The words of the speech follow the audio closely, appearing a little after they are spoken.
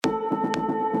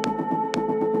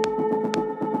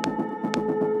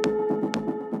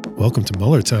Welcome to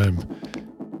Mueller time.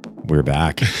 We're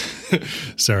back.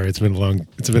 Sorry, it's been a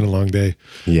long day.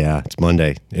 Yeah, it's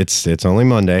Monday. It's only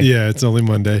Monday. Yeah, it's only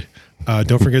Monday.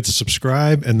 Don't forget to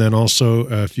subscribe, and then also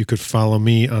if you could follow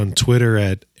me on Twitter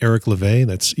at Eric Levay.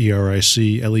 That's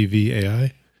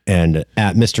EricLevai, and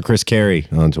at Mr. Chris Carey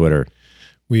on Twitter.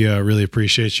 We really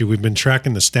appreciate you. We've been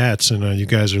tracking the stats, and you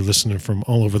guys are listening from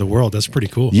all over the world. That's pretty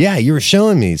cool. Yeah, you were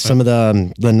showing me some of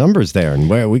the numbers there,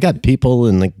 and where we got people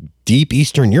in like deep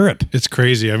Eastern Europe. It's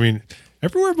crazy. I mean,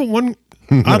 everywhere but one.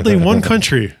 Oddly, one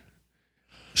country.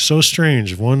 So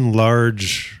strange. One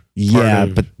large.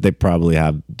 But they probably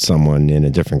have someone in a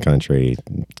different country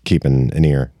keeping an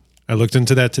ear. I looked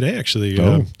into that today, actually,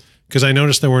 because I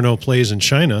noticed there were no plays in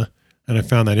China, and I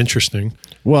found that interesting.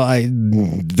 Well,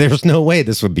 there's no way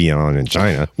this would be on in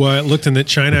China. Well, I looked in that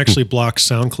China actually blocks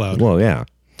SoundCloud. Well, yeah.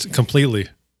 Completely,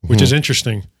 which is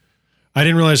interesting. I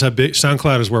didn't realize how big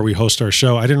SoundCloud is where we host our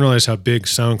show. I didn't realize how big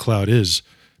SoundCloud is,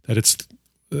 that it's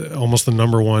almost the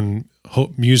number one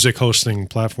music hosting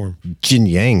platform. Jin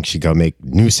Yang should go make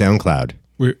new SoundCloud.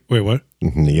 Wait, what?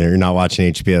 You're not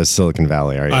watching HBO's Silicon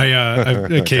Valley, are you? I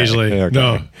occasionally. Okay.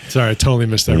 No, sorry, I totally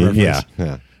missed that reference.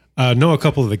 Yeah. Know a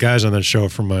couple of the guys on that show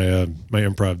from my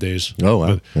improv days. Oh,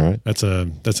 wow. All right.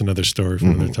 That's another story for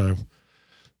another time.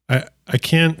 I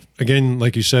can't, again,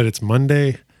 like you said, it's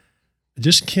Monday. I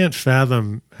just can't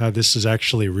fathom how this is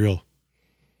actually real.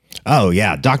 Oh,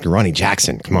 yeah. Dr. Ronnie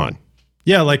Jackson. Come on.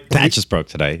 Yeah, like that just broke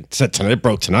today. It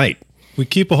broke tonight. We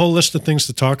keep a whole list of things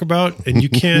to talk about, and you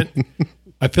can't.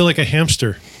 I feel like a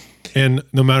hamster, and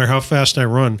no matter how fast I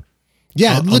run,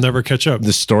 I'll never catch up.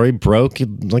 The story broke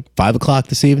like 5 o'clock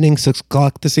this evening, 6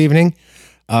 o'clock this evening.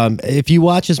 If you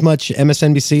watch as much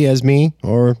MSNBC as me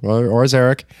or as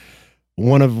Eric,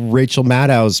 one of Rachel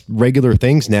Maddow's regular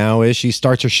things now is she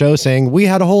starts her show saying, we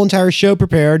had a whole entire show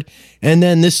prepared, and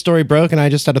then this story broke, and I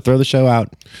just had to throw the show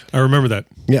out. I remember that.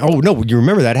 Yeah. Oh, no, you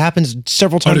remember that. It happens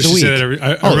several times a week. I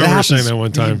remember her saying that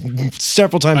one time.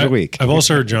 Several times a week. I've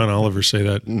also heard John Oliver say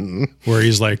that, where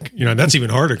he's like, that's even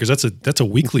harder because that's a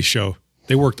weekly show.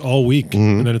 They worked all week,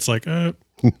 and then it's like,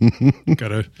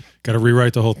 gotta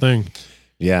rewrite the whole thing.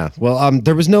 Yeah. Well,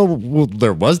 there was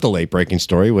the late breaking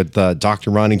story with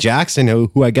Dr. Ronnie Jackson,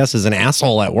 who I guess is an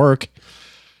asshole at work.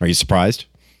 Are you surprised?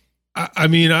 I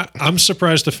mean, I'm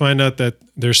surprised to find out that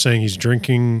they're saying he's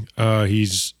drinking.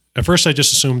 At first I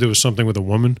just assumed it was something with a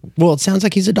woman. Well, it sounds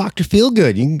like he's a Dr.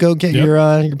 Feelgood. You can go get your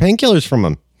painkillers from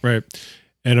him. Right.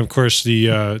 And of course,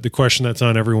 the question that's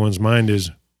on everyone's mind is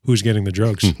who's getting the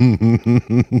drugs?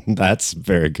 That's a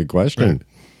very good question. Right.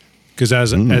 Because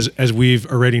as we've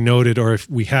already noted, or if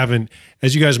we haven't,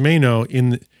 as you guys may know,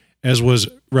 as was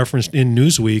referenced in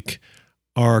Newsweek,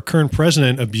 our current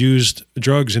president abused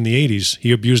drugs in the 80s.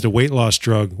 He abused a weight loss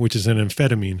drug, which is an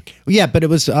amphetamine. Yeah, but it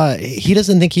was he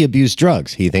doesn't think he abused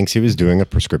drugs. He thinks he was doing a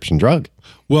prescription drug.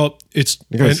 Well, it's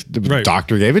because the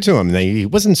doctor gave it to him. He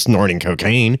wasn't snorting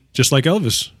cocaine, just like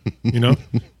Elvis.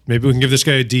 Maybe we can give this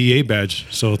guy a DEA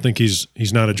badge, so he'll think he's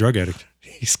not a drug addict.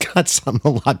 He's got something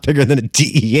a lot bigger than a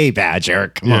DEA badge,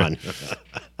 Eric. Come on.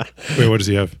 Wait, what does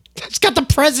he have? He's got the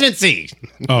presidency.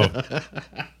 Oh,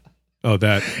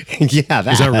 that. Yeah,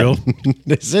 that. Is that real?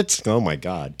 Is it? Oh my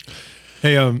God.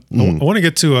 Hey, I want to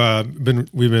get to. I've been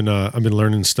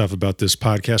learning stuff about this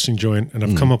podcasting joint, and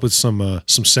I've come up with some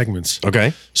segments.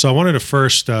 Okay. So I wanted to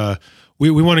first.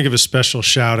 We want to give a special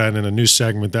shout out in a new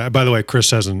segment that, by the way, Chris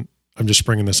hasn't. I'm just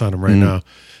springing this on him right now.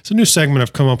 It's a new segment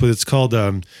I've come up with. It's called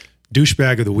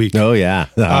Douchebag of the Week. Oh yeah.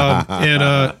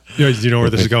 And do you know where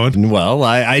this is going? Well,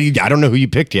 I don't know who you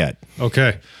picked yet.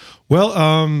 Okay. Well,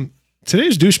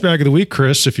 today's Douchebag of the Week,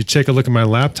 Chris, if you take a look at my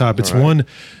laptop, it's one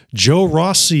Joe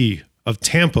Rossi of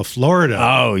Tampa, Florida.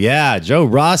 Oh yeah, Joe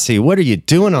Rossi. What are you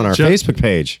doing on our Facebook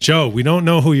page? Joe, we don't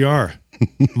know who you are.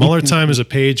 Mueller Time is a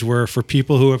page where for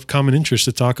people who have common interest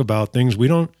to talk about things, we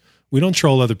don't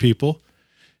troll other people.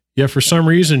 Yeah, for some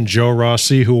reason, Joe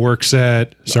Rossi, who works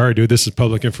at... Sorry, dude, this is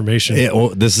public information.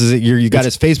 This is it. You got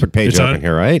his Facebook page open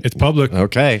here, right? It's public.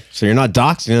 Okay, so you're not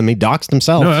doxing him. He doxed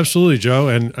himself. No, absolutely, Joe.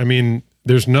 And I mean,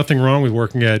 there's nothing wrong with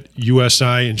working at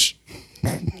USI and...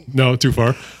 No, too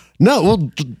far. No,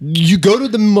 well, you go to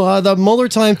the Mueller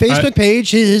Time Facebook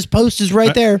page. His post is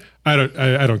right there. I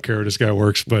don't care where this guy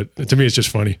works, but to me, it's just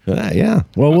funny. Yeah.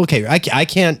 Well, okay. I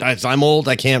can't... I'm old.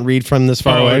 I can't read from this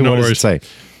far away. No what does it say?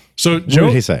 So what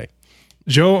did he say?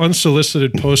 Joe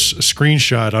unsolicited posts a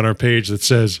screenshot on our page that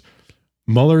says,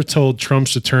 Mueller told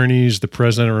Trump's attorneys the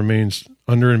president remains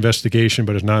under investigation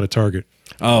but is not a target.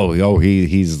 Oh,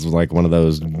 he's like one of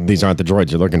those, these aren't the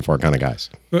droids you're looking for kind of guys.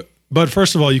 But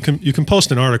first of all, you can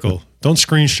post an article. Don't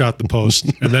screenshot the post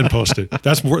and then post it.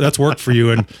 That's work for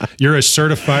you, and you're a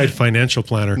certified financial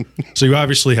planner, so you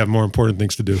obviously have more important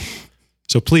things to do.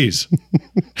 So please,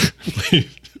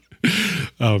 please.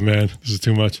 Oh man, this is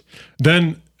too much.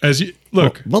 Then as you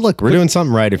look, well, look, we're doing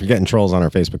something right if you're getting trolls on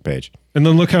our Facebook page. And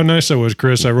then look how nice I was,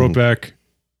 Chris. I wrote back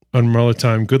on Umbrella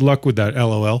Time. Good luck with that,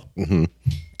 LOL.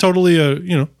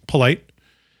 Totally, polite.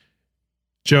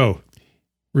 Joe,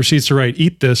 receipts are right.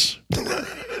 Eat this.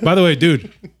 By the way,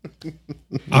 dude,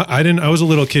 I was a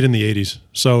little kid in the 80s.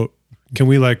 So can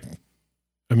we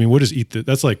what is eat this?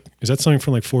 That's is that something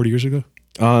from 40 years ago?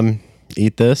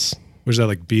 Eat this. Was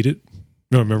that Beat It?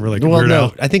 No, remember Weird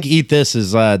Al? I think eat this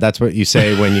is, that's what you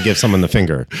say when you give someone the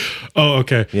finger. Oh,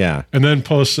 okay. Yeah. And then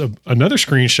post another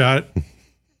screenshot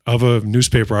of a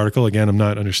newspaper article. Again, I'm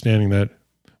not understanding that.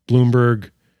 Bloomberg.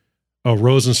 Oh,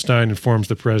 Rosenstein informs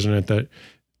the president that,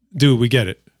 dude, we get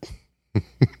it.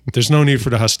 There's no need for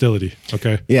the hostility.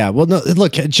 Okay. Yeah. Well, no,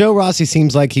 look, Joe Rossi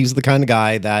seems like he's the kind of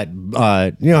guy that,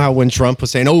 how when Trump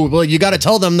was saying, oh, well, you got to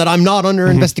tell them that I'm not under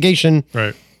investigation.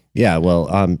 Right. Yeah.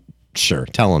 Well, sure.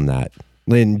 Tell him that.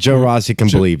 Then Joe Rossi can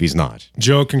believe he's not.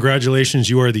 Joe, congratulations.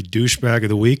 You are the douchebag of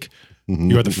the week.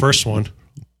 You are the first one.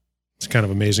 It's kind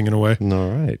of amazing in a way. All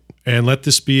right. And let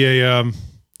this be I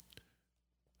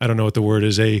don't know what the word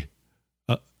is, a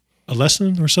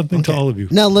lesson or something to all of you.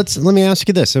 Now let me ask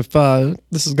you this: if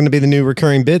this is going to be the new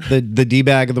recurring bit, the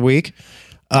D-bag of the week,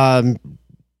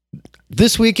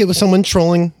 this week it was someone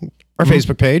trolling our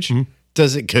Facebook page.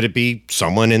 Could it be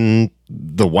someone in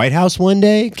the White House one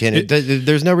day?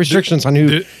 There's no restrictions on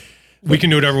who. We can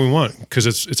do whatever we want because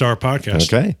it's our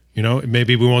podcast. Okay.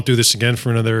 Maybe we won't do this again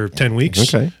for another 10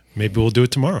 weeks. Okay. Maybe we'll do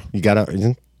it tomorrow. You gotta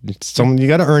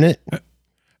earn it.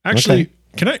 Actually,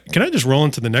 can I just roll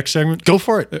into the next segment? Go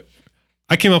for it.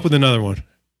 I came up with another one.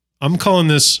 I'm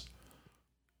just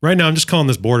calling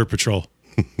this Border Patrol.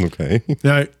 Okay.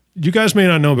 Now, you guys may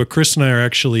not know, but Chris and I are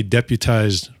actually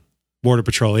deputized Border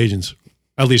Patrol agents,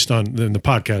 at least in the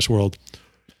podcast world.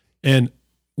 And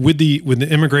with the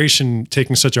immigration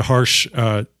taking such a harsh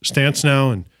stance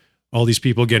now, and all these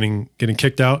people getting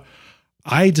kicked out,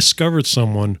 I discovered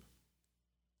someone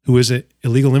who is an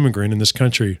illegal immigrant in this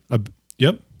country.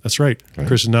 Yep, that's right. Okay.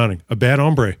 Chris is nodding. A bad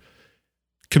hombre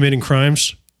committing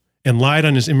crimes and lied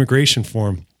on his immigration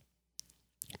form.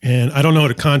 And I don't know how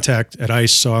to contact at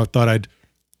ICE, so I thought I'd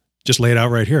just lay it out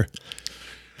right here.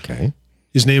 Okay.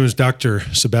 His name is Dr.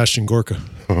 Sebastian Gorka.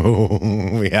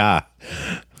 Oh, yeah.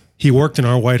 He worked in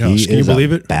our White House. Can you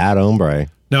believe it? Bad hombre.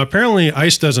 Now, apparently,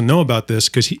 ICE doesn't know about this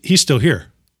because he's still here.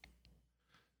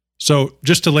 So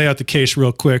just to lay out the case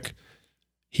real quick,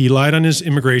 he lied on his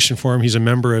immigration form. He's a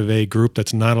member of a group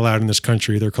that's not allowed in this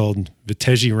country. They're called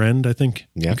Vitesse Rend, I think.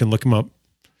 Yeah. You can look him up.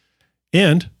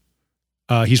 And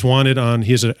he's wanted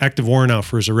he has an active warrant out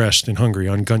for his arrest in Hungary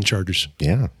on gun charges.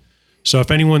 Yeah. So if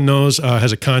anyone knows,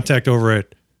 has a contact over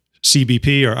at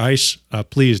CBP or ICE,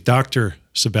 please, Dr.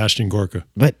 Sebastian Gorka.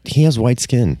 But he has white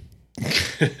skin.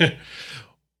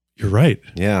 You're right.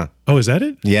 Yeah. Oh, is that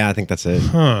it? Yeah, I think that's it.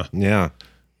 Huh. Yeah.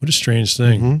 What a strange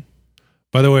thing.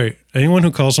 By the way, anyone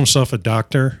who calls himself a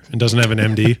doctor and doesn't have an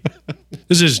MD,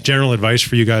 this is general advice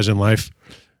for you guys in life.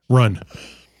 Run.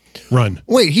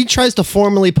 Wait, he tries to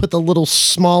formally put the little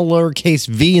small lowercase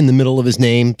v in the middle of his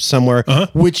name somewhere,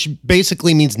 which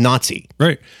basically means Nazi.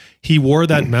 Right. He wore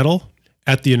that medal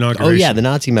at the inauguration. Oh, yeah, the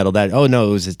Nazi medal. It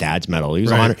was his dad's medal. He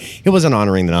was he wasn't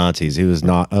honoring the Nazis. He was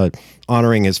not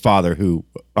honoring his father who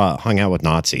hung out with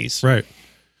Nazis. Right.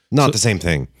 Not the same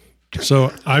thing.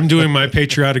 So I'm doing my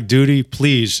patriotic duty.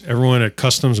 Please, everyone at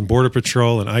Customs and Border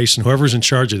Patrol and ICE and whoever's in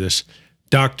charge of this,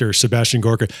 Dr. Sebastian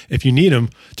Gorka, if you need him,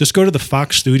 just go to the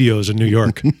Fox Studios in New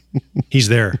York. He's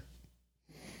there.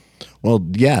 Well,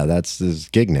 yeah, that's his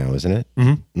gig now, isn't it?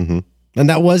 Mm-hmm. Mm-hmm. And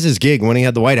that was his gig when he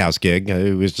had the White House gig.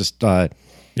 It was just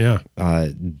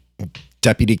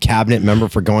deputy cabinet member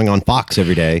for going on Fox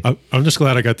every day. I'm just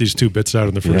glad I got these two bits out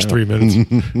in the first 3 minutes.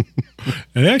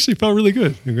 And it actually felt really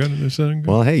good.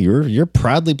 Well, hey, you're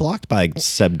proudly blocked by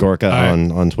Seb Gorka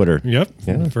on Twitter.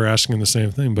 Yep, for asking the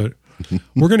same thing. But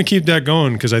we're going to keep that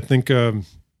going because I think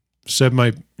Seb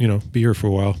might, be here for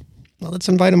a while. Well, let's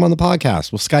invite him on the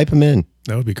podcast. We'll Skype him in.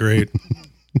 That would be great.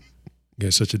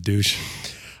 Guy's such a douche.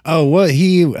 Oh, well,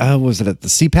 he was it at the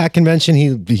CPAC convention?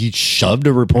 He shoved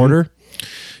a reporter.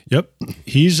 Yep,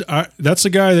 that's the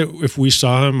guy that if we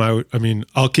saw him,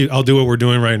 I'll do what we're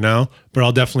doing right now, but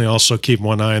I'll definitely also keep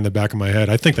one eye in the back of my head.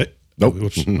 I think that. Nope.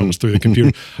 Whoops, almost threw the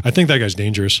computer. I think that guy's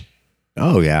dangerous.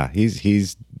 Oh yeah,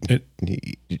 he's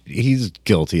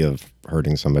guilty of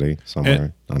hurting somebody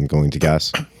somewhere. I'm going to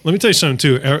guess. Let me tell you something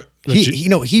too.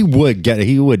 He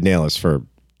would nail us for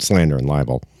slander and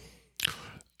libel.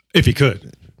 If he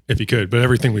could. But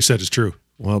everything we said is true.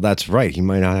 Well, that's right. He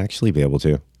might not actually be able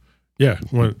to. Yeah.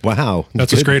 Well, Wow.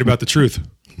 that's what's great about the truth.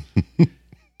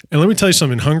 And let me tell you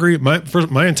something. In Hungary,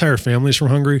 my entire family's from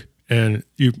Hungary. And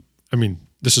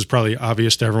this is probably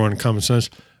obvious to everyone in common sense.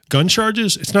 Gun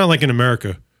charges, it's not like in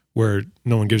America where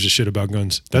no one gives a shit about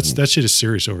guns. That shit is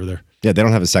serious over there. Yeah, they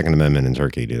don't have a Second Amendment in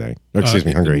Turkey, do they? Or, excuse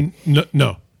me, Hungary.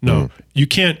 No. You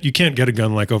can't get a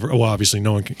gun like over. Well, obviously,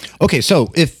 no one can. Okay, so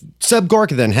if Seb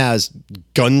Gorka then has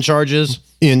gun charges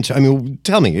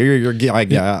tell me.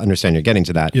 I understand you're getting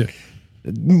to that. Yeah.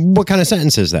 What kind of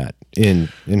sentence is that in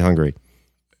Hungary?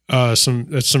 That's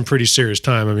some pretty serious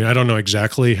time. I mean, I don't know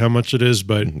exactly how much it is,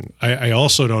 but I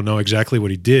also don't know exactly what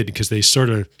he did because they sort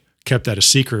of kept that a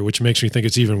secret, which makes me think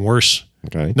it's even worse.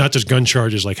 Okay. Not just gun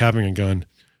charges, like having a gun.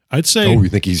 I'd say. Oh, you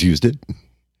think he's used it?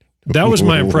 That was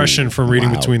my impression from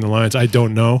reading between the lines. I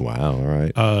don't know. Wow. All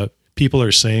right. People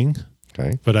are saying,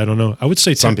 okay, but I don't know. I would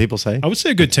say some people say. I would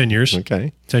say a good 10 years.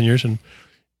 Okay. 10 years. And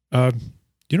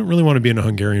you don't really want to be in a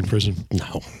Hungarian prison.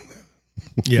 No.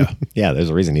 Yeah. Yeah. There's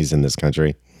a reason he's in this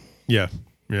country. Yeah.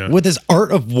 Yeah. With his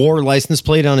Art of War license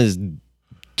plate on his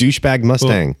douchebag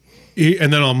Mustang. Well,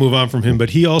 and then I'll move on from him,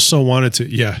 but he also wanted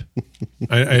to,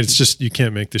 it's just, you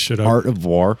can't make this shit up. Art of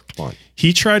War. Come on.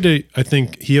 He tried to, I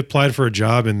think he applied for a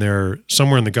job in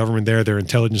somewhere in the government their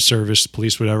intelligence service,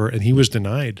 police, whatever, and he was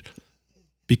denied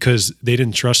because they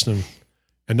didn't trust him.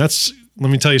 And let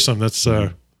me tell you something, that's,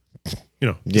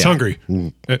 it's Hungary.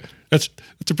 That's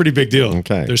a pretty big deal.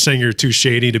 Okay. They're saying you're too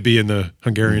shady to be in the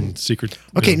Hungarian secret.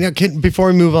 Okay, now before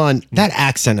we move on, that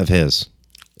accent of his.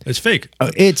 It's fake.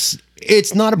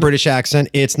 It's not a British accent.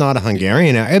 It's not a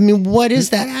Hungarian. I mean, what is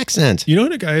that accent? You know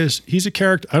what the guy is? He's a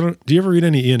character. Do you ever read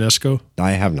any Ionesco?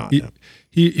 I have not.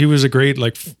 He was a great,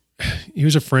 he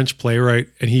was a French playwright,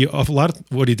 and a lot of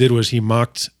what he did was he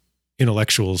mocked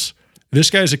intellectuals. This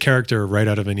guy's a character right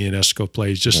out of an Ionesco play.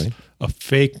 He's just a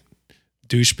fake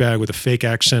douchebag with a fake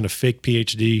accent, a fake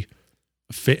PhD.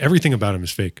 Everything about him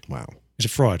is fake. Wow. He's a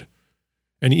fraud.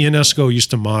 And Ionesco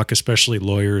used to mock especially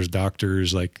lawyers,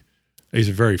 doctors, he's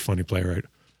a very funny playwright.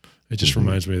 It just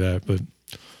reminds me of that. But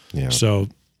yeah. So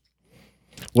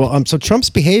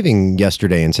Trump's behaving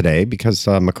yesterday and today because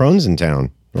Macron's in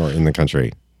town or in the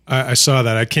country. I saw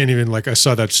that. I can't even I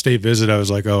saw that state visit. I was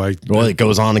like, well, it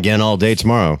goes on again all day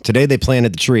tomorrow. Today they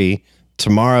planted the tree.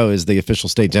 Tomorrow is the official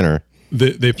state dinner.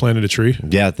 They planted a tree?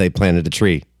 Yeah, they planted a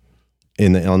tree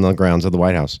on the grounds of the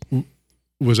White House. What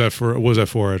was that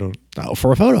for? I don't. Oh,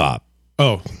 for a photo op.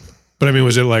 Oh, but I mean,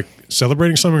 was it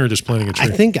celebrating something or just planting a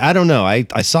tree? I don't know.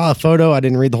 I saw a photo. I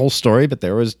didn't read the whole story, but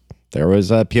there was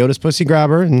Piotis Pussy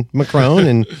Grabber and Macron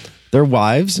and their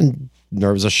wives, and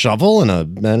there was a shovel and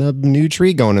a new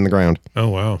tree going in the ground. Oh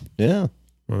wow! Yeah.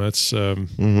 Well, that's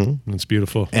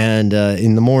beautiful. And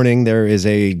in the morning there is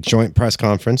a joint press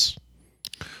conference.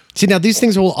 See, now these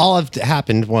things will all have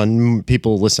happened when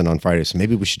people listen on Friday. So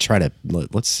maybe we should try to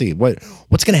let's see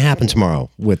what's going to happen tomorrow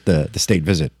with the state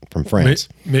visit from France.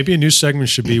 Maybe a new segment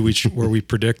should be where we try to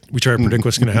predict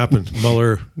what's going to happen.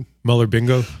 Mueller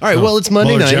bingo. All right. Well, it's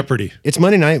Monday night. Jeopardy. It's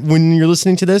Monday night. When you're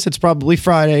listening to this, it's probably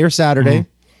Friday or Saturday.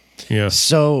 Yeah.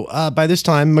 So by this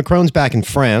time, Macron's back in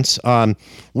France.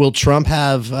 Will Trump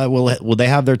have? Will they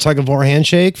have their tug of war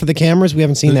handshake for the cameras? We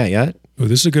haven't seen that yet. Oh,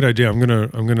 this is a good idea. I'm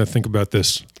gonna think about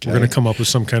this. Okay. We're gonna come up with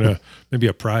some kind of maybe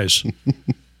a prize.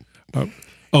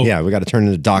 Yeah, we got to turn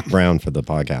into Doc Brown for the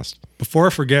podcast. Before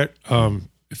I forget,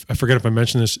 if I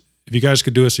mentioned this, if you guys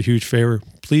could do us a huge favor,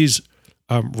 please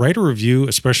write a review,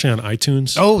 especially on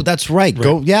iTunes. Oh, that's right.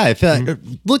 Go, yeah.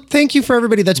 Look, thank you for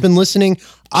everybody that's been listening.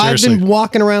 Seriously. I've been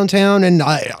walking around town, and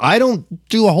I don't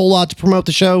do a whole lot to promote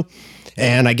the show.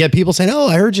 And I get people saying, "Oh,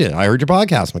 I heard your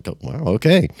podcast." I'm like, "Wow,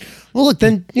 okay." Well, look,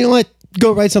 then you know what?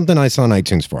 Go write something nice on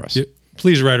iTunes for us. Yeah,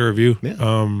 please write a review.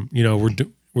 Yeah.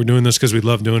 We're doing this because we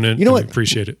love doing it. You know what? We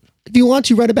appreciate it. If you want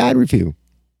to write a bad review,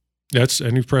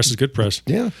 any press is good press.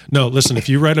 Yeah. No, listen. If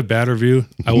you write a bad review,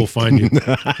 I will find you,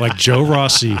 like Joe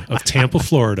Rossi of Tampa,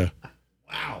 Florida.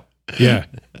 Wow. Yeah.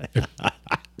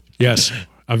 Yes,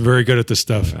 I'm very good at this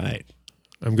stuff. Right.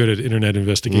 I'm good at internet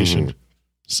investigation.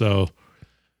 So,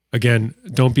 again,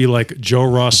 don't be like Joe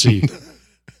Rossi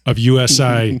of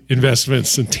USI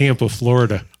Investments in Tampa,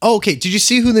 Florida. Oh, okay. Did you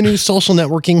see who the new social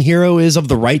networking hero is of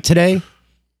the right today?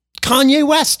 Kanye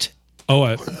West. Oh,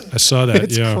 I saw that.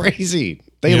 It's crazy.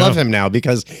 They love him now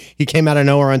because he came out of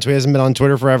nowhere on Twitter. He hasn't been on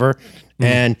Twitter forever.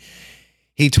 And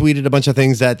he tweeted a bunch of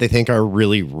things that they think are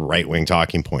really right-wing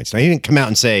talking points. Now, he didn't come out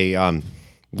and say,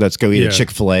 let's go eat a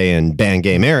Chick-fil-A and ban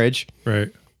gay marriage.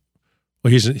 Right.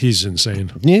 Well, he's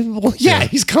insane. Yeah,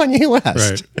 he's Kanye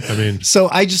West. Right. I mean, so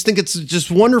I just think it's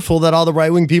just wonderful that all the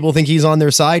right-wing people think he's on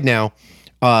their side now.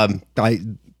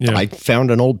 Yeah. I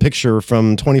found an old picture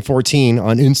from 2014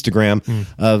 on Instagram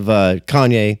of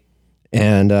Kanye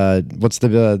and what's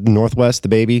the Northwest, the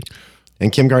baby,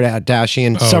 and Kim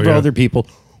Kardashian, several other people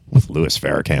with Louis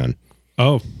Farrakhan.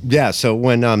 Oh, yeah. So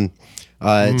when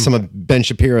some of Ben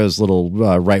Shapiro's little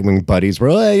right-wing buddies were,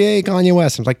 hey, Kanye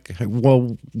West. I'm like,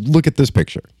 well, look at this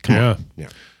picture. Come on. Yeah.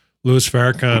 Louis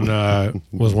Farrakhan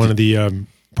was one of the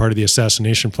part of the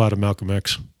assassination plot of Malcolm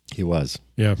X. He was.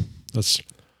 Yeah, that's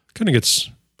kind of gets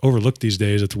overlooked these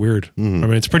days. It's weird. I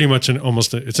mean, it's pretty much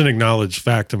it's an acknowledged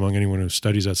fact among anyone who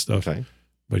studies that stuff. Okay.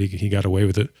 But he got away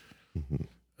with it.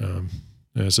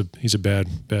 He's a bad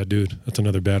dude. That's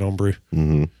another bad hombre.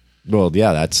 Well,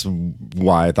 yeah, that's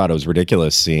why I thought it was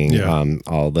ridiculous seeing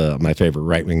all my favorite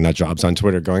right-wing nut jobs on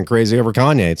Twitter going crazy over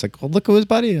Kanye. It's like, well, look who his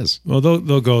buddy is. Well,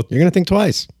 they'll go. You're gonna think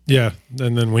twice. Yeah,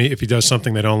 and then if he does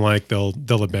something they don't like, they'll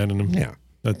abandon him. Yeah,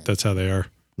 that's how they are.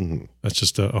 That's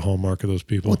just a hallmark of those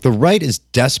people. Look, the right is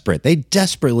desperate. They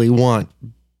desperately want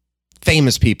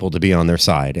famous people to be on their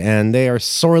side, and they are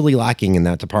sorely lacking in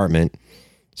that department.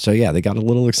 So yeah, they got a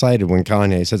little excited when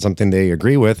Kanye said something they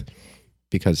agree with,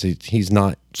 because he's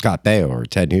not Scott Baio or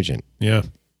Ted Nugent. Yeah.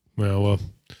 Well.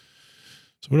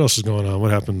 So what else is going on? What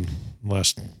happened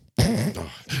last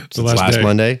last day?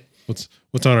 Monday?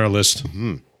 What's on our list?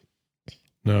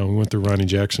 No, we went through Ronnie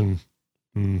Jackson.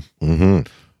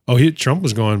 Oh, Trump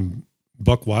was going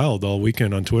buck wild all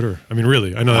weekend on Twitter. I mean,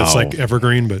 really, I know that's like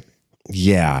evergreen, but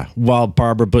yeah. While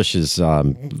Barbara Bush's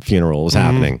funeral was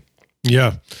happening.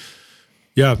 Yeah.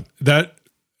 That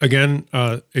again,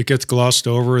 it gets glossed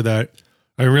over. That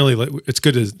I really it's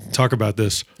good to talk about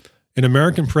this. An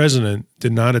American president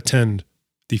did not attend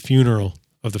the funeral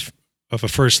of a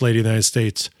first lady of the United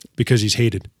States because he's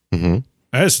hated.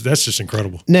 That's just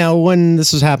incredible. Now, when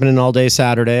this was happening all day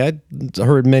Saturday, I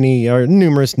heard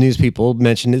numerous news people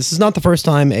mention this is not the first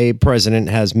time a president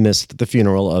has missed the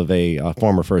funeral of a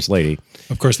former first lady.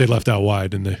 Of course, they left out why,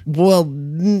 didn't they? Well,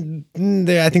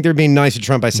 I think they're being nice to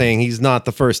Trump by saying he's not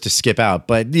the first to skip out.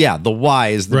 But yeah, the why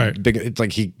is the big. It's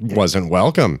like he wasn't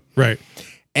welcome. Right.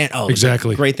 And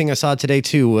exactly. The great thing I saw today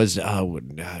too was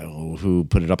who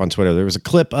put it up on Twitter. There was a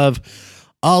clip of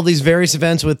all these various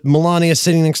events with Melania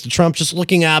sitting next to Trump, just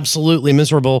looking absolutely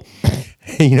miserable.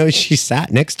 You know, she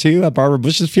sat next to at Barbara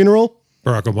Bush's funeral.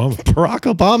 Barack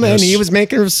Obama, yes. And he was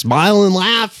making her smile and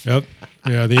laugh. Yep.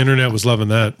 Yeah, the internet was loving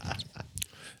that.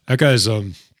 That guy's, I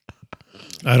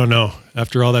don't know.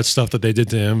 After all that stuff that they did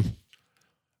to him,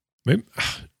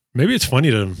 maybe it's funny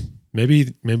to him.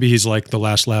 Maybe he's like the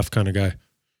last laugh kind of guy.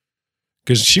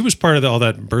 Because she was part of all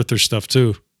that birther stuff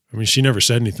too. I mean, she never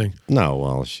said anything. No,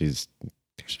 well, she's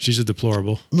a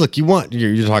deplorable. Look, you're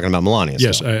talking about Melania.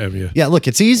 Yes, still. I am. Yeah. Yeah. Look,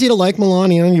 it's easy to like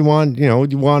Melania. You want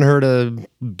her to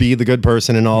be the good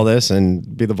person in all this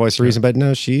and be the voice of reason. But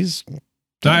no,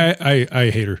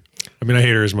 I hate her. I mean, I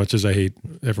hate her as much as I hate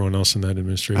everyone else in that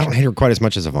administration. I don't hate her quite as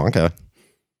much as Ivanka.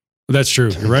 That's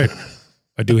true. You're right.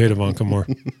 I do hate Ivanka more.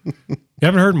 You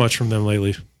haven't heard much from them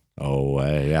lately. Oh,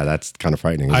 yeah, that's kind of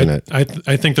frightening, isn't it?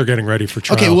 I think they're getting ready for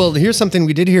trial. Okay, well, here's something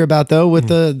we did hear about, though, with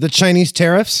the Chinese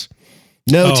tariffs.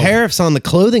 No tariffs on the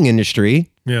clothing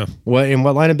industry. Yeah. What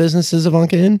line of business is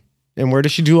Ivanka in? And where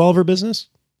does she do all of her business?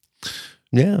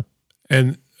 Yeah.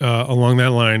 And along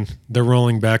that line, they're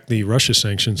rolling back the Russia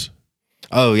sanctions.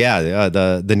 Oh, yeah,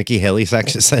 the Nikki Haley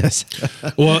sanctions.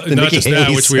 Well, not just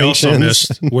that, which we also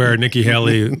missed, where Nikki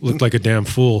Haley looked like a damn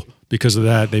fool because of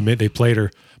that. They played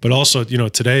her. But also,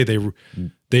 today they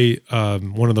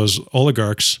one of those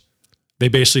oligarchs, they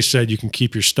basically said you can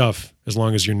keep your stuff as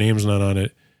long as your name's not on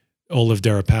it. Olive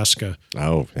Deripaska.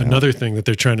 Oh, yeah. Another thing that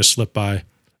they're trying to slip by.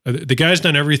 The guy's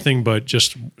done everything but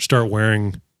just start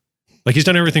wearing, like he's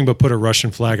done everything but put a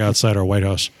Russian flag outside our White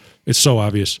House. It's so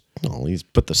obvious. Well, he's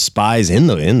put the spies in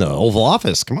the Oval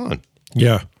Office. Come on.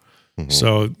 Yeah. Mm-hmm.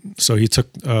 So he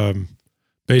took.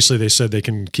 Basically, they said they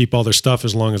can keep all their stuff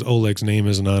as long as Oleg's name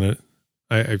isn't on it.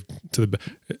 To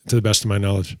the best of my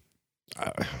knowledge.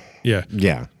 Yeah.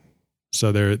 Yeah.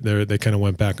 So they kind of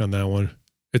went back on that one.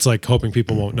 It's like hoping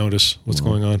people won't notice what's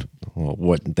going on. Well,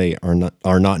 what they are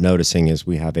not noticing is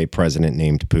we have a president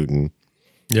named Putin.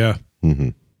 Yeah.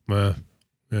 Yeah,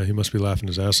 he must be laughing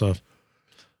his ass off.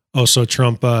 Oh, so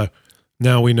Trump,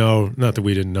 now we know, not that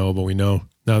we didn't know, but we know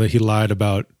now that he lied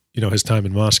about, his time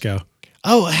in Moscow.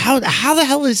 Oh, how the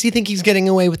hell does he think he's getting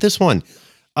away with this one?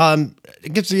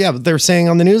 They're saying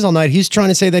on the news all night, he's trying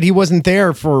to say that he wasn't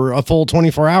there for a full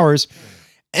 24 hours.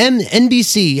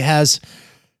 NBC has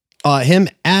him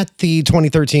at the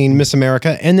 2013 Miss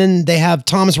America, and then they have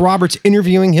Thomas Roberts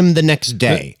interviewing him the next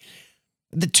day.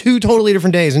 The two totally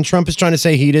different days, and Trump is trying to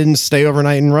say he didn't stay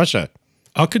overnight in Russia.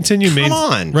 I'll continue. Come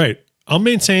on. Right. I'll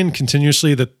maintain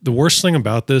continuously that the worst thing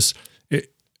about this,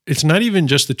 it's not even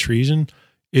just the treason,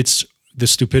 it's the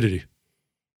stupidity.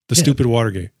 The stupid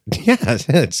Watergate. Yeah,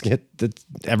 it's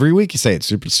every week you say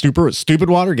it's stupid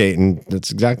Watergate, and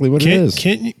that's exactly what it is.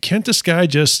 Can't this guy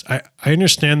just? I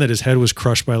understand that his head was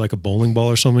crushed by like a bowling ball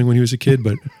or something when he was a kid,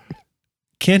 but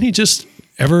can't he just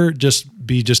ever just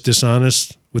be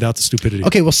dishonest without the stupidity?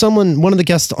 Okay, well, one of the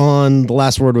guests on The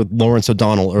Last Word with Lawrence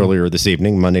O'Donnell earlier this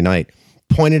evening, Monday night,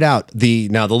 pointed out the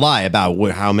lie about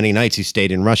how many nights he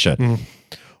stayed in Russia. Mm-hmm.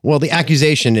 Well, the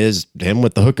accusation is him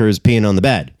with the hookers peeing on the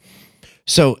bed.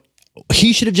 So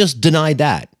he should have just denied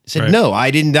that. Said, right. No,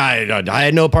 I didn't. I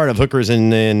had no part of hookers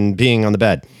and being on the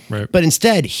bed. Right. But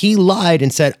instead, he lied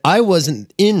and said, I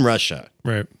wasn't in Russia.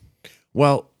 Right.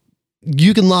 Well,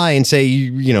 you can lie and say,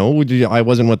 I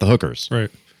wasn't with the hookers.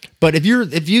 Right. But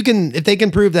if they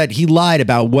can prove that he lied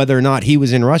about whether or not he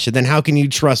was in Russia, then how can you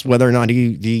trust whether or not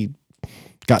he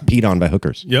got peed on by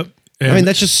hookers? Yep. And I mean,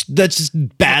 that's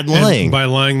just bad lying. By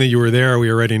lying that you were there,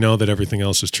 we already know that everything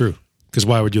else is true. Because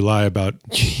why would you lie about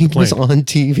he was on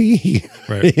TV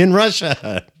right. in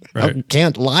Russia? Right. I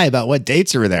can't lie about what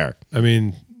dates are there. I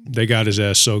mean, they got his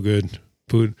ass so good.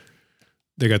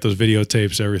 They got those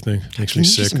videotapes, everything. Makes me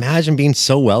sick. Just imagine being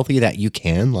so wealthy that you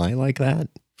can lie like that.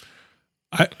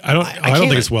 I don't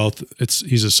think it's wealth.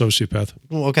 He's a sociopath.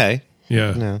 Well, okay.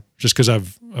 Yeah. No. Just because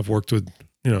I've worked with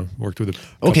a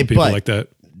couple people like that.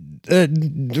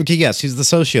 Okay, yes, he's the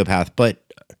sociopath, but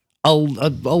a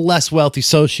less wealthy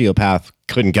sociopath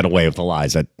couldn't get away with the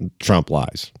lies that Trump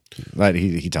lies that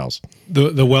he tells.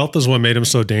 The wealth is what made him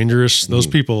so dangerous. Those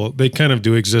people, they kind of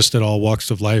do exist at all walks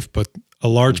of life, but a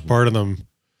large part of them,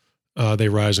 they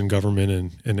rise in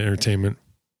government and entertainment.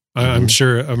 I'm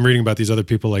sure I'm reading about these other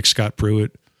people like Scott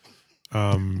Pruitt.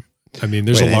 I mean,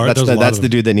 there's a lot. That's the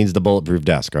dude that needs the bulletproof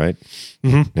desk, right?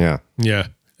 Mm-hmm. Yeah. Yeah.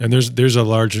 And there's a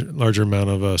larger amount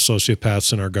of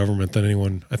sociopaths in our government than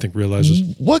anyone I think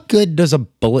realizes. What good does a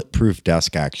bulletproof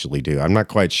desk actually do? I'm not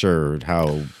quite sure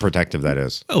how protective that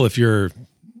is. Well, if you're,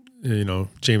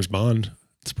 James Bond,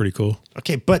 it's pretty cool.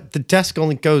 Okay, but the desk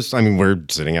only goes. I mean, we're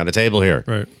sitting at a table here,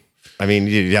 right? I mean,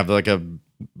 you have like a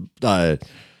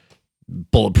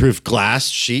bulletproof glass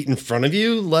sheet in front of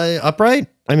you, upright.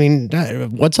 I mean,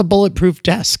 what's a bulletproof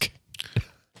desk?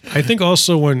 I think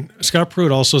also when Scott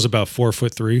Pruitt also is about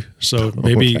 4'3", so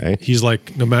maybe he's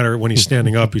like, no matter when he's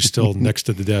standing up, he's still next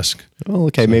to the desk. Well,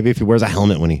 okay, maybe if he wears a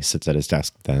helmet when he sits at his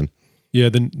desk, then. Yeah,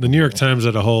 the New York Times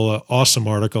had a whole awesome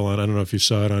article on. I don't know if you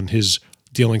saw it, on his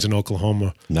dealings in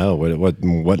Oklahoma. No,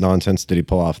 what nonsense did he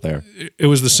pull off there? It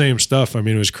was the same stuff. I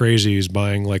mean, it was crazy. He was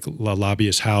buying like a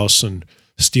lobbyist house and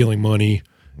stealing money,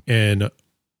 and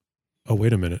oh,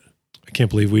 wait a minute, I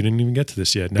can't believe we didn't even get to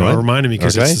this yet. Now it reminded me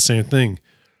because it's the same thing.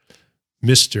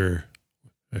 I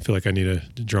feel like I need a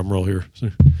drum roll here. Oh,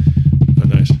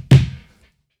 nice.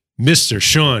 Mr.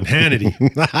 Sean Hannity.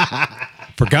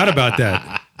 Forgot about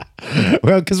that.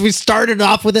 Well, because we started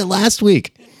off with it last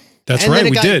week. That's right,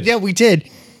 we did. Yeah, we did.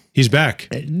 He's back.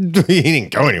 He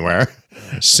didn't go anywhere.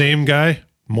 Same guy,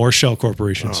 more shell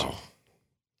corporations. Oh.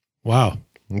 Wow.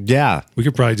 Yeah. We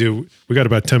could probably we got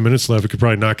about 10 minutes left. We could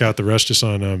probably knock out the rest just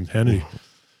on Hannity.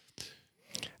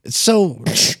 So,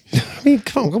 I mean,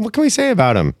 come on, what can we say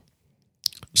about him?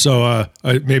 So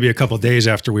maybe a couple of days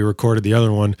after we recorded the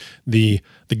other one, the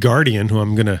Guardian, who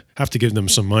I'm going to have to give them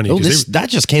some money. Oh, that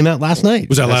just came out last night.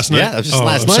 Was that last night? Yeah, that was just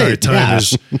last night. Sorry, time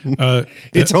is...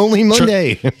 it's only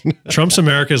Monday. Trump's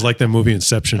America is like that movie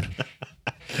Inception.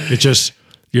 It just,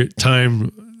 your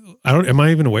time... am I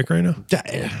even awake right now?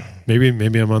 Maybe I'm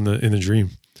in the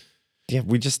dream. Yeah,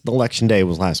 election day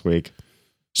was last week.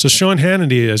 So Sean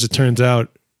Hannity, as it turns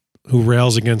out, who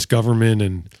rails against government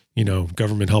and,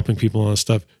 government helping people and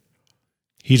stuff.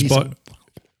 He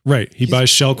buys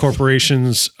shell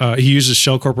corporations. He uses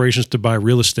shell corporations to buy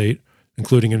real estate,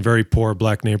 including in very poor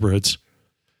black neighborhoods,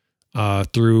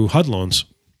 through HUD loans.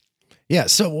 Yeah.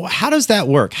 So how does that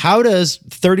work? How does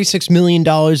 $36 million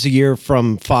a year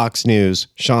from Fox News,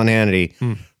 Sean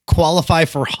Hannity, qualify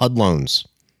for HUD loans?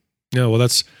 Yeah, well,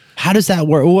 how does that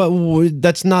work?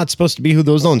 That's not supposed to be who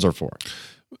those loans are for.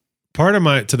 Part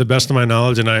of to the best of my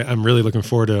knowledge, and I'm really looking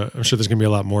forward to, I'm sure there's going to be a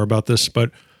lot more about this,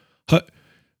 but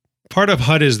part of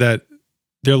HUD is that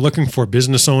they're looking for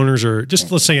business owners, or just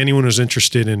let's say anyone who's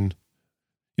interested in,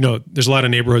 there's a lot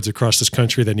of neighborhoods across this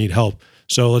country that need help.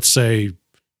 So let's say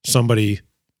somebody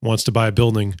wants to buy a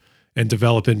building and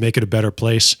develop it, make it a better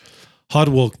place. HUD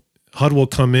will HUD will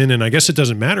come in, and I guess it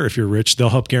doesn't matter if you're rich; they'll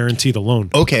help guarantee the loan.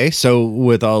 Okay, so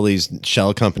with all these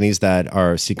shell companies that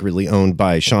are secretly owned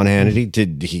by Sean Hannity,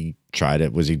 did he try to?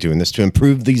 Was he doing this to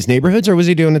improve these neighborhoods, or was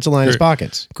he doing it to line his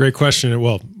pockets? Great question.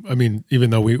 Well, I mean, even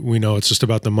though we know it's just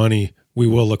about the money, we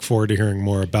will look forward to hearing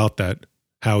more about that.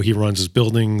 How he runs his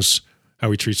buildings,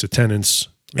 how he treats the tenants,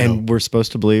 and we're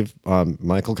supposed to believe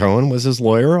Michael Cohen was his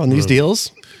lawyer on these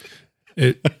deals.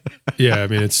 Yeah, I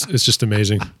mean, it's just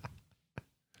amazing.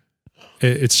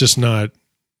 It's just not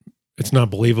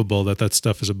believable that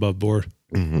stuff is above board.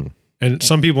 Mm-hmm. And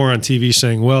some people are on TV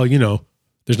saying, well,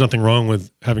 there's nothing wrong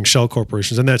with having shell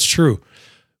corporations. And that's true.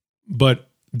 But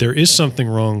there is something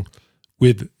wrong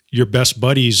with your best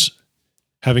buddies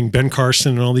having Ben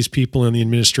Carson and all these people in the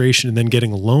administration and then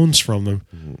getting loans from them.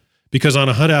 Mm-hmm. Because on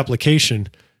a HUD application,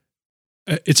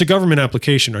 it's a government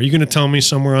application. Are you going to tell me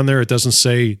somewhere on there it doesn't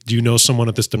say, do you know someone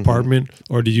at this department?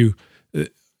 Mm-hmm. Or do you...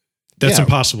 That's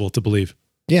impossible to believe.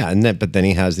 Yeah, but then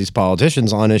he has these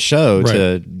politicians on his show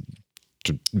to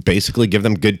basically give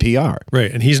them good PR.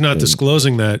 Right, and he's not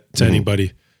disclosing that to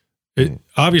anybody.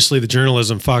 Obviously, the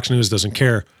journalism, Fox News doesn't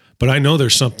care, but I know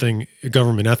there's something,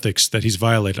 government ethics, that he's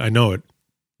violated. I know it.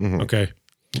 Mm-hmm.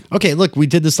 Okay, look, we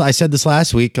did this. I said this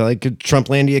last week, like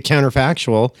Trumplandia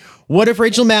counterfactual. What if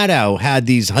Rachel Maddow had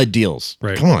these HUD deals?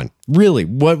 Right. Come on, really?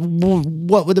 What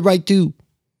would the right do?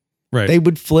 Right. They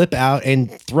would flip out and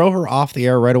throw her off the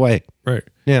air right away. Right.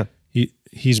 Yeah.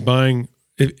 He's buying,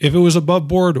 if it was above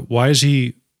board, why is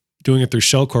he doing it through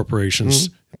shell corporations,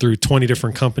 through 20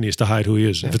 different companies to hide who he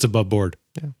is, if it's above board?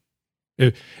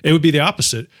 Yeah. It would be the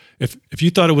opposite. If you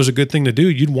thought it was a good thing to do,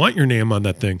 you'd want your name on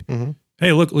that thing. Mm-hmm.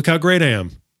 Hey, look how great I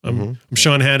am. I'm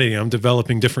Sean Hannity. I'm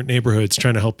developing different neighborhoods,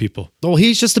 trying to help people. Well,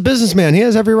 he's just a businessman. He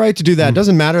has every right to do that. It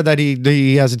doesn't matter that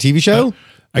he has a TV show.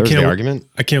 I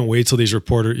can't wait till these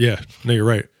reporters. Yeah, no, you're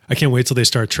right. I can't wait till they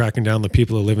start tracking down the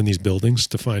people that live in these buildings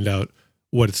to find out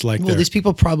what it's like there. These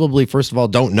people probably, first of all,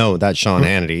 don't know that Sean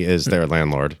Hannity is their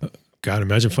landlord. God,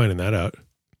 imagine finding that out.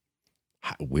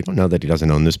 We don't know that he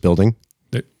doesn't own this building.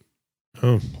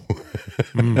 Well,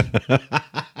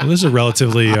 this is a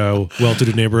relatively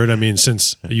well-to-do neighborhood. I mean,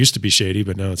 since it used to be shady,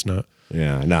 but now it's not.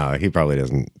 Yeah, no, he probably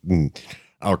doesn't.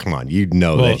 Oh, come on. You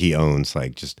know that he owns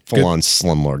like just full-on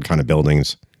slumlord kind of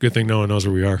buildings. Good thing no one knows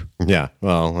where we are. Yeah,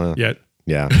 well. Yet.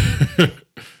 Yeah.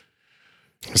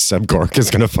 Seb Gork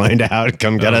is going to find out.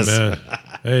 Come get us. Man.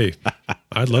 Hey,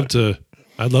 I'd love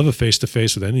a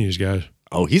face-to-face with any of these guys.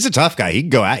 Oh, he's a tough guy. He can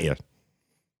go at you.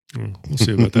 We'll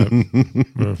see about that.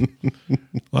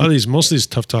 Most of these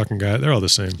tough talking guys, they're all the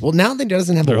same. Well, now that he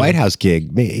doesn't have a White House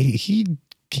gig, he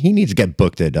needs to get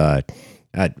booked at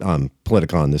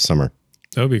Politicon this summer.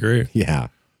 That would be great. Yeah.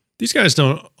 These guys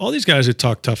don't. All these guys who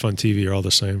talk tough on TV are all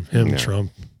the same. Him,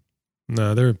 Trump.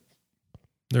 No, they're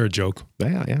a joke.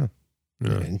 Yeah.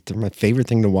 They're my favorite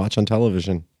thing to watch on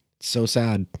television. It's so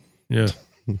sad. Yeah.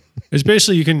 It's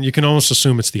basically you can almost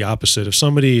assume it's the opposite. If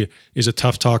somebody is a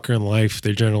tough talker in life,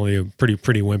 they're generally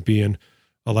pretty wimpy, and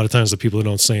a lot of times the people who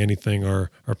don't say anything are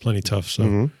plenty tough.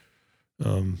 So,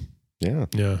 yeah,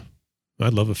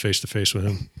 I'd love a face-to-face with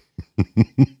him.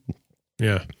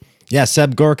 Yeah,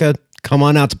 Seb Gorka, come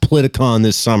on out to Politicon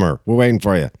this summer. We're waiting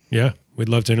for you. Yeah, we'd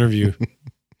love to interview.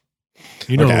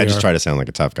 Okay, I just tried to sound like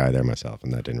a tough guy there myself,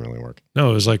 and that didn't really work.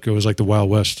 No, it was like the Wild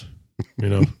West.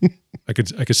 I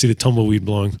could see the tumbleweed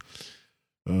blowing.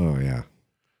 Oh yeah.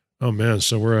 Oh man.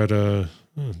 So we're at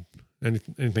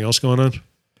anything else going on?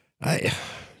 I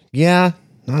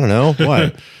don't know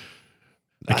what.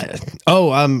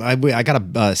 I got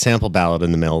a sample ballot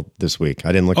in the mail this week.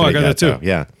 I didn't look at it I got yet, that too. Though.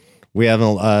 Yeah, we have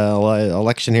an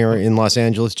election here in Los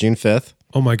Angeles, June 5th.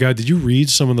 Oh my God! Did you read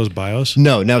some of those bios?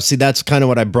 No. Now, see, that's kind of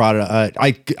what I brought.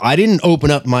 I didn't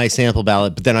open up my sample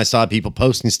ballot, but then I saw people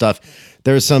posting stuff.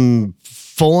 There's some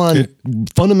full-on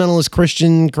fundamentalist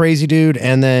Christian crazy dude,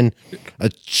 and then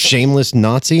a shameless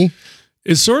Nazi.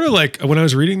 It's sort of like when I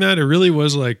was reading that, it really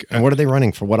was like. And what are they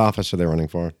running for? What office are they running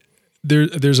for?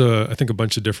 There's I think a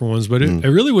bunch of different ones, but it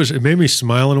really was. It made me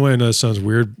smile in a way. I know it sounds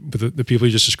weird, but the people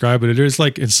you just described, but it is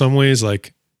like in some ways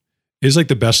like. Is like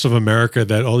the best of America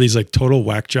that all these like total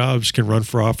whack jobs can run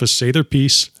for office, say their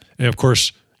piece, and of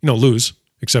course, lose,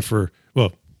 except for,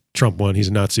 well, Trump won. He's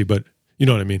a Nazi, but you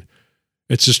know what I mean?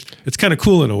 It's kind of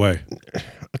cool in a way.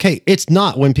 Okay. It's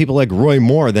not when people like Roy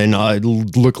Moore then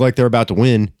look like they're about to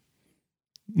win.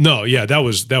 No. Yeah. That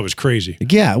was crazy.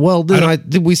 Yeah. Well,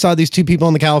 we saw these two people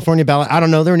on the California ballot. I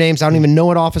don't know their names. I don't even know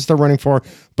what office they're running for,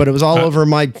 but it was all over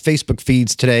my Facebook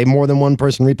feeds today. More than one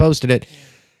person reposted it.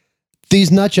 These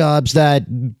nut jobs that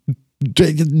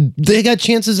they got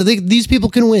chances. These people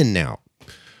can win now.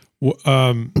 Well,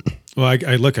 I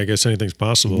guess anything's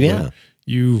possible. Yeah.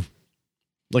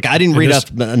 But Look, I didn't read up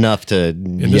enough to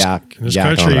in this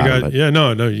country.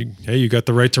 You got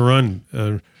the right to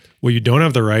run. What you don't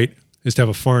have the right is to have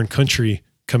a foreign country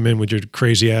come in with your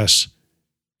crazy ass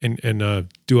and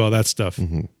do all that stuff.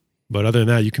 Mm-hmm. But other than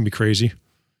that, you can be crazy.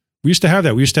 We used to have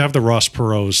that. We used to have the Ross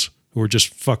Perot's who were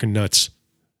just fucking nuts.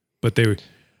 But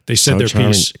they said their charming.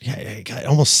 piece. Yeah,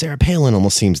 almost Sarah Palin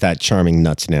almost seems that charming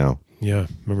nuts now. Yeah,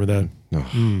 remember that?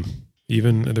 Oh.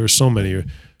 Even there were so many.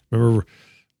 Remember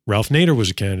Ralph Nader was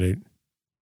a candidate.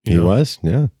 He was?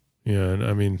 Yeah. Yeah, and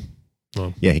I mean,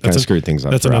 well, yeah, he kind of screwed things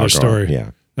up. That's another story.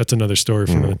 Yeah, that's another story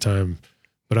for another time.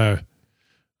 But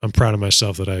I'm proud of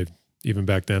myself that even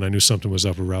back then I knew something was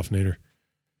up with Ralph Nader.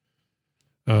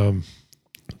 I'll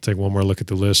take one more look at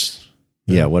the list.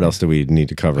 Yeah, what else do we need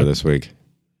to cover this week?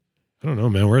 I don't know,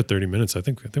 man. We're at 30 minutes. I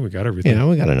think we got everything. Yeah,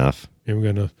 we got enough. Yeah, we got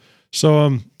enough.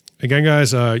 So, again,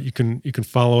 guys, you can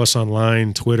follow us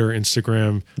online, Twitter,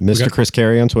 Instagram. Mr. Chris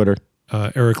Carey on Twitter.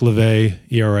 Eric Levay,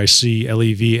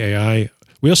 EricLevai.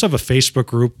 We also have a Facebook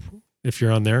group if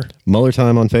you're on there. Mueller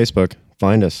Time on Facebook.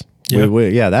 Find us.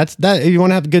 Yeah, that's that. If you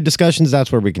want to have good discussions,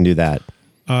 that's where we can do that.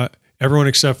 Everyone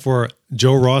except for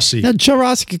Joe Rossi. Now, Joe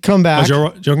Rossi could come back. Joe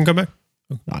can come back?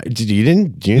 You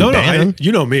didn't ban him?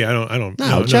 You know me. I don't.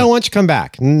 No, Joe, why don't you come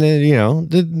back? And,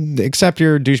 accept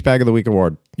your douchebag of the week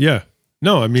award. Yeah.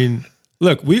 No, I mean,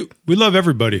 look, we love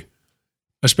everybody,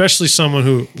 especially someone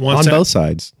who wants on both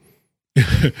sides,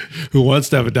 who wants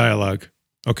to have a dialogue.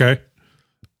 Okay,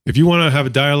 if you want to have a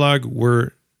dialogue,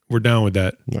 we're down with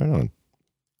that. Right on.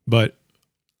 But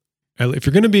if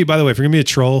you're gonna be, by the way, if you're gonna be a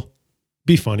troll,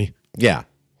 be funny. Yeah.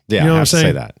 You know I what I'm have to saying?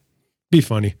 say that. Be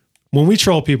funny. When we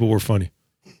troll people, we're funny.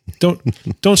 Don't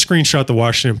screenshot the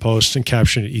Washington Post and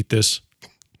caption it, "Eat this."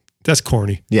 That's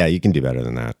corny. Yeah, you can do better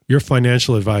than that. Your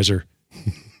financial advisor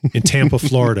in Tampa,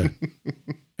 Florida,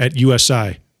 at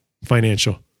USI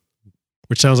Financial,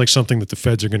 which sounds like something that the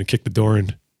feds are going to kick the door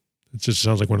in. It just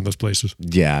sounds like one of those places.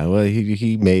 Yeah, well,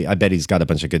 he may. I bet he's got a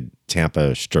bunch of good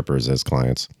Tampa strippers as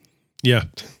clients. Yeah.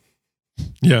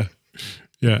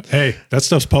 Hey, that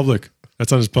stuff's public.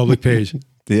 That's on his public page.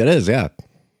 It is, yeah.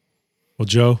 Well,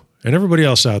 Joe, and everybody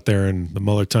else out there in the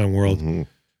Mueller Time world,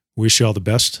 wish you all the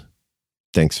best.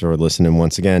 Thanks for listening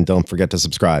once again. Don't forget to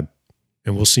subscribe.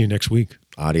 And we'll see you next week.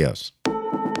 Adios.